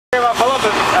There's a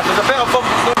better pump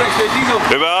next to diesel.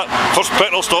 Here we are, first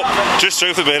petrol stop, just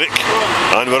south of Berwick,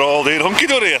 and we're all there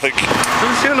hunky-dory, I think.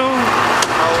 Hello.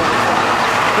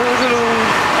 Hello.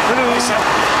 Hello.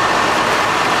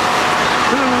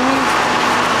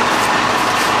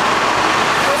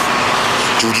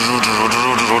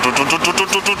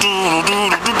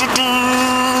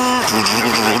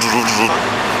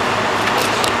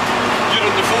 You're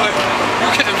on the photo.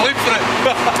 You're getting blamed for it.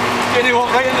 Can you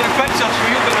walk right into the picture so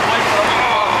you're getting blamed for it?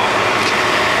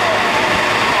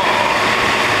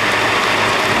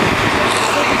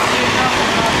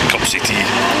 Cups of tea.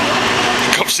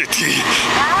 Cups of tea.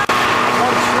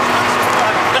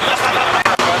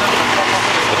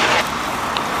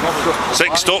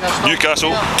 Second stop,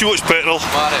 Newcastle. Too much petrol.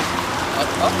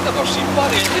 I've never seen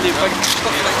Barry in any big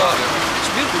stuff like that.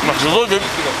 It's weird.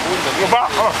 We're back.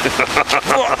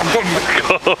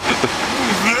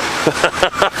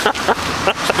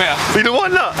 It's better. You don't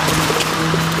want that?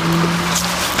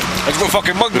 I just got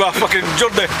fucking mugged by a fucking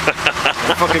journey.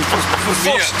 Fucking first to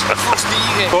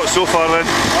eat it. What so far then?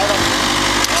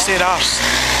 Saying arse.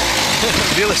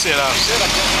 Really saying arse.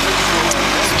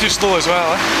 Too slow as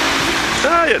well, eh?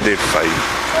 Ah, you're doing fine.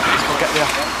 We'll get there.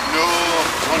 No,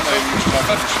 one time.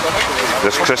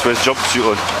 This Christmas jumpsuit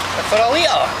on. For a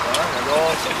litre?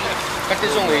 But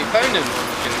it's only £8 in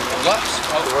laps.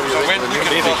 I went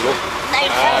looking for... I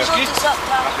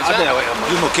don't know,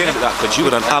 you're not caring about that because you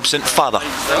were an absent father.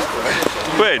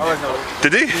 When?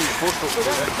 Today?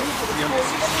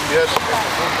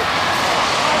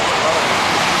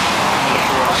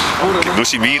 No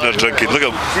see me eating or drinking. Look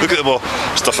at them all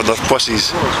stuffing their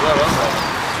pussies.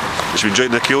 They should be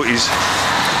drinking their Kyotos.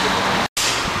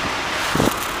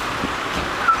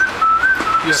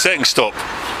 Second stop.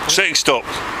 Second stop.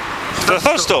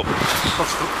 Third stop.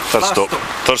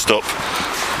 Third stop.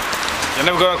 You're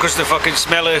never going across the fucking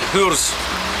smelly hoors.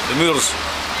 The moors.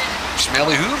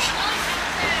 Smelly hoors?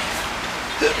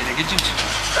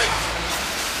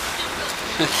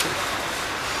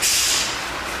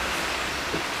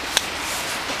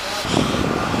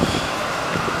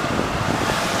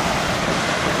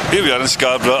 Here we are in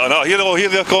Scarborough, and here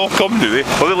they come now, eh?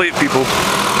 All the late people.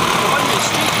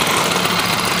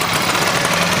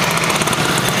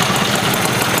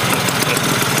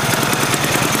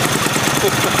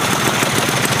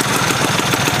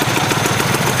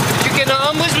 Did you get that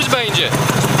ambulance was behind you?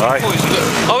 Aye.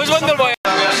 I was wondering why.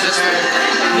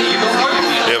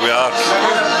 Here we are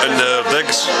in the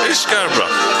digs in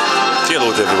Scarborough. Say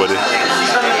hello to everybody.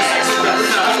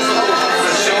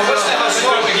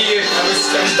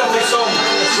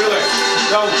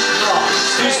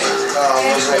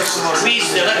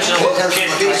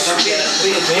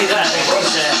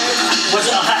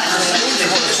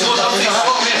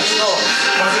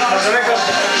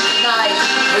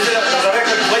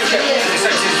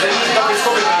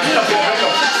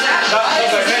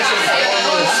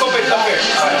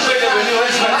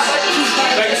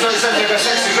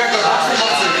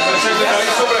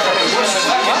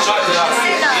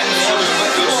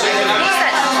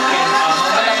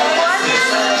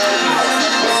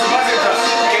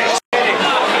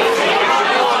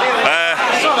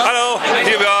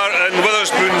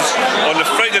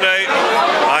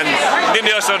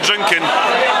 Are drinking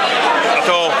at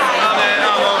all.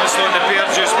 I'm obviously on the beer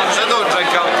juice because I don't drink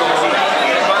alcohol.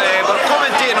 But we're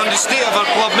commentating on the state of our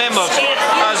club members,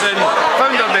 as in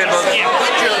founder members.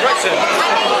 Stuart Ritson.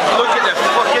 Look at the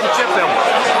fucking chipper.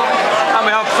 And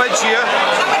we have Fidge here.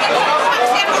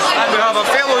 And we have a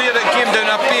fellow here that came down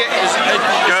a pit.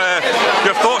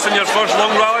 Your thoughts on your first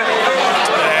long rally?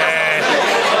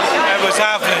 It was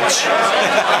average.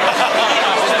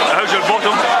 How's your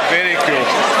bottom? Very cool.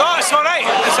 No, it's alright.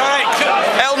 It's alright.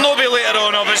 He'll know me later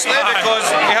on, obviously, because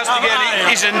he has to get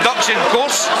his induction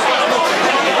course.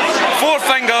 4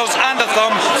 fingers and a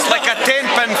thumb, like a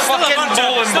 10-pin fucking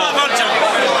bowling ball.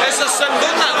 It's a symbol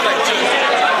in that picture.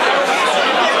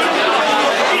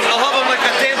 I'll have him like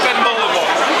a 10-pin bowling ball.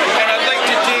 And I'd like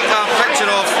to take a picture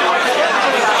of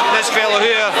this fellow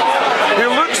here, who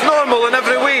looks normal in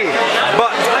every way, but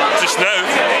just now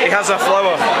he has a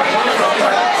flower.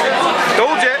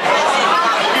 Told you.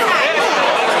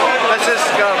 This is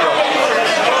Scarborough.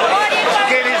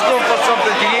 Kenny's going for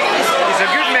something to eat. He's a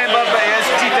good member, but he is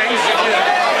cheating.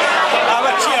 I'm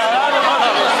a cheater.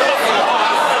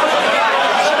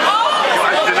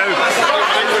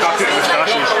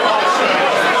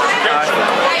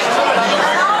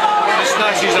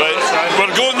 Right,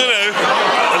 we're going there now,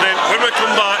 and then when we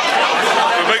come back,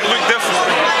 we might look different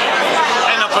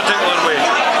in a particular way.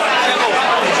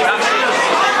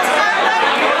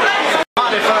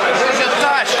 Where's your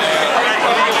tash?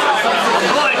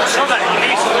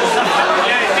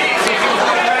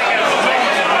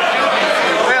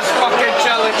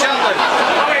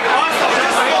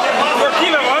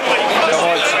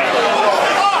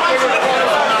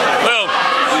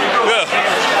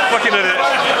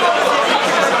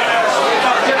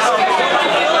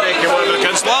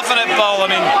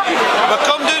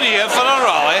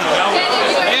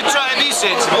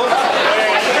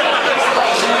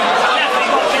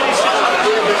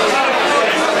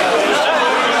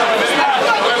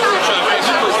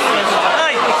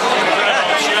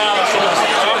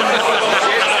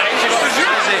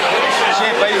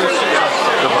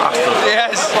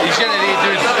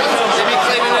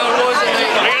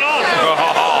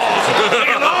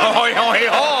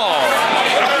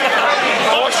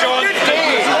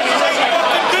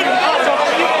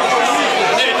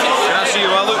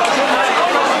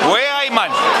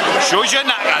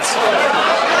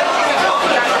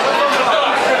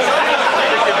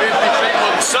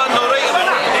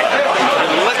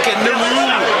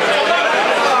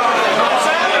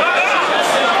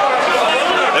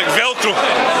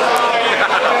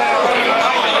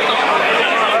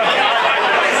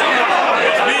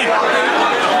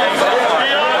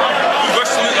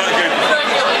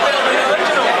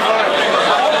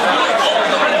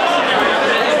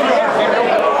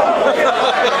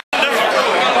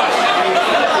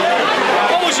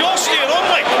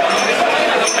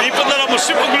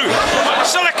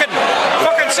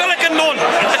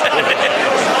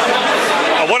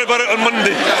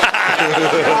 A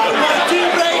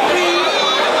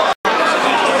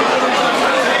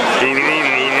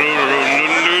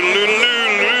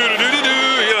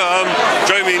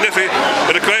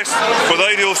request for the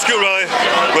ideal school rally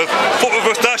with folk with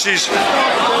moustaches.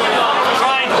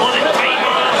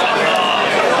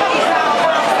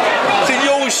 See,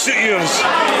 you always sit yours.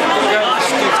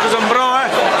 Because I'm bra, eh?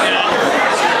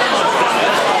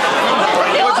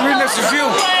 What do you mean this is real?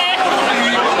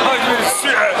 How do you mean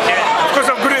suit it? Because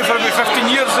I've got it for about 15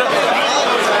 years.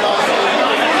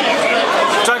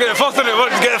 Try to get the froth in it,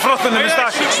 get the froth in the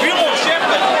moustache.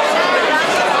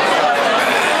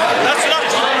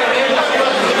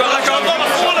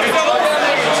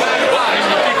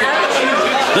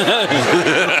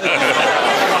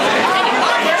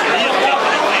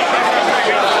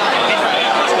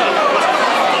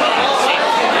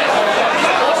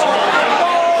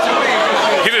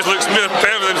 He just looks more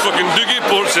pervert than fucking Doogie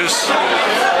Ports.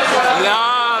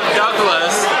 Nah,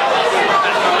 Douglas.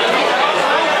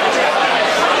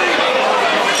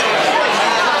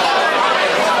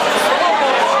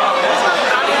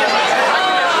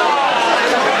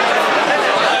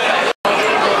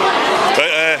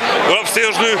 Right, we're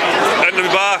upstairs now, in the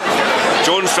bar.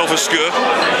 John's self a scooter.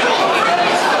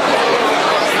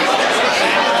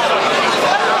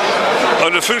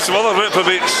 And the food some other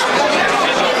reprobates.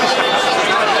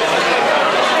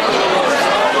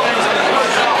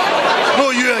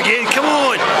 No, you again, come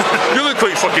on! You look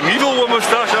quite fucking evil with a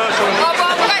moustache, actually.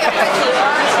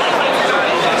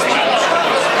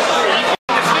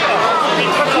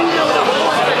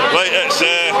 Right, it's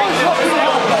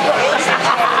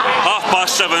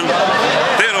 7:30.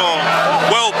 They're all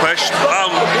well pitched.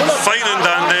 I'm fine and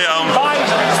dandy. I'm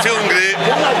feeling great.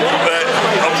 But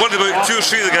I'm worried about 2 or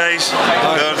 3 of the guys.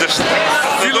 They're just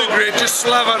Feeling great, just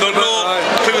slavering. they're not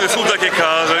playing with the full deck of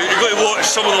cars. You've got to watch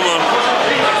some of them.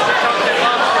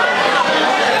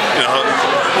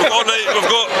 We've got all night.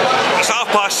 It's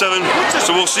 7:30,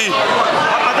 so we'll see.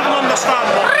 I don't understand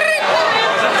that.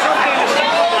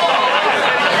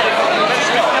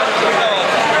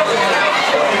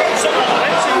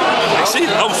 See,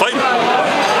 I'm fine.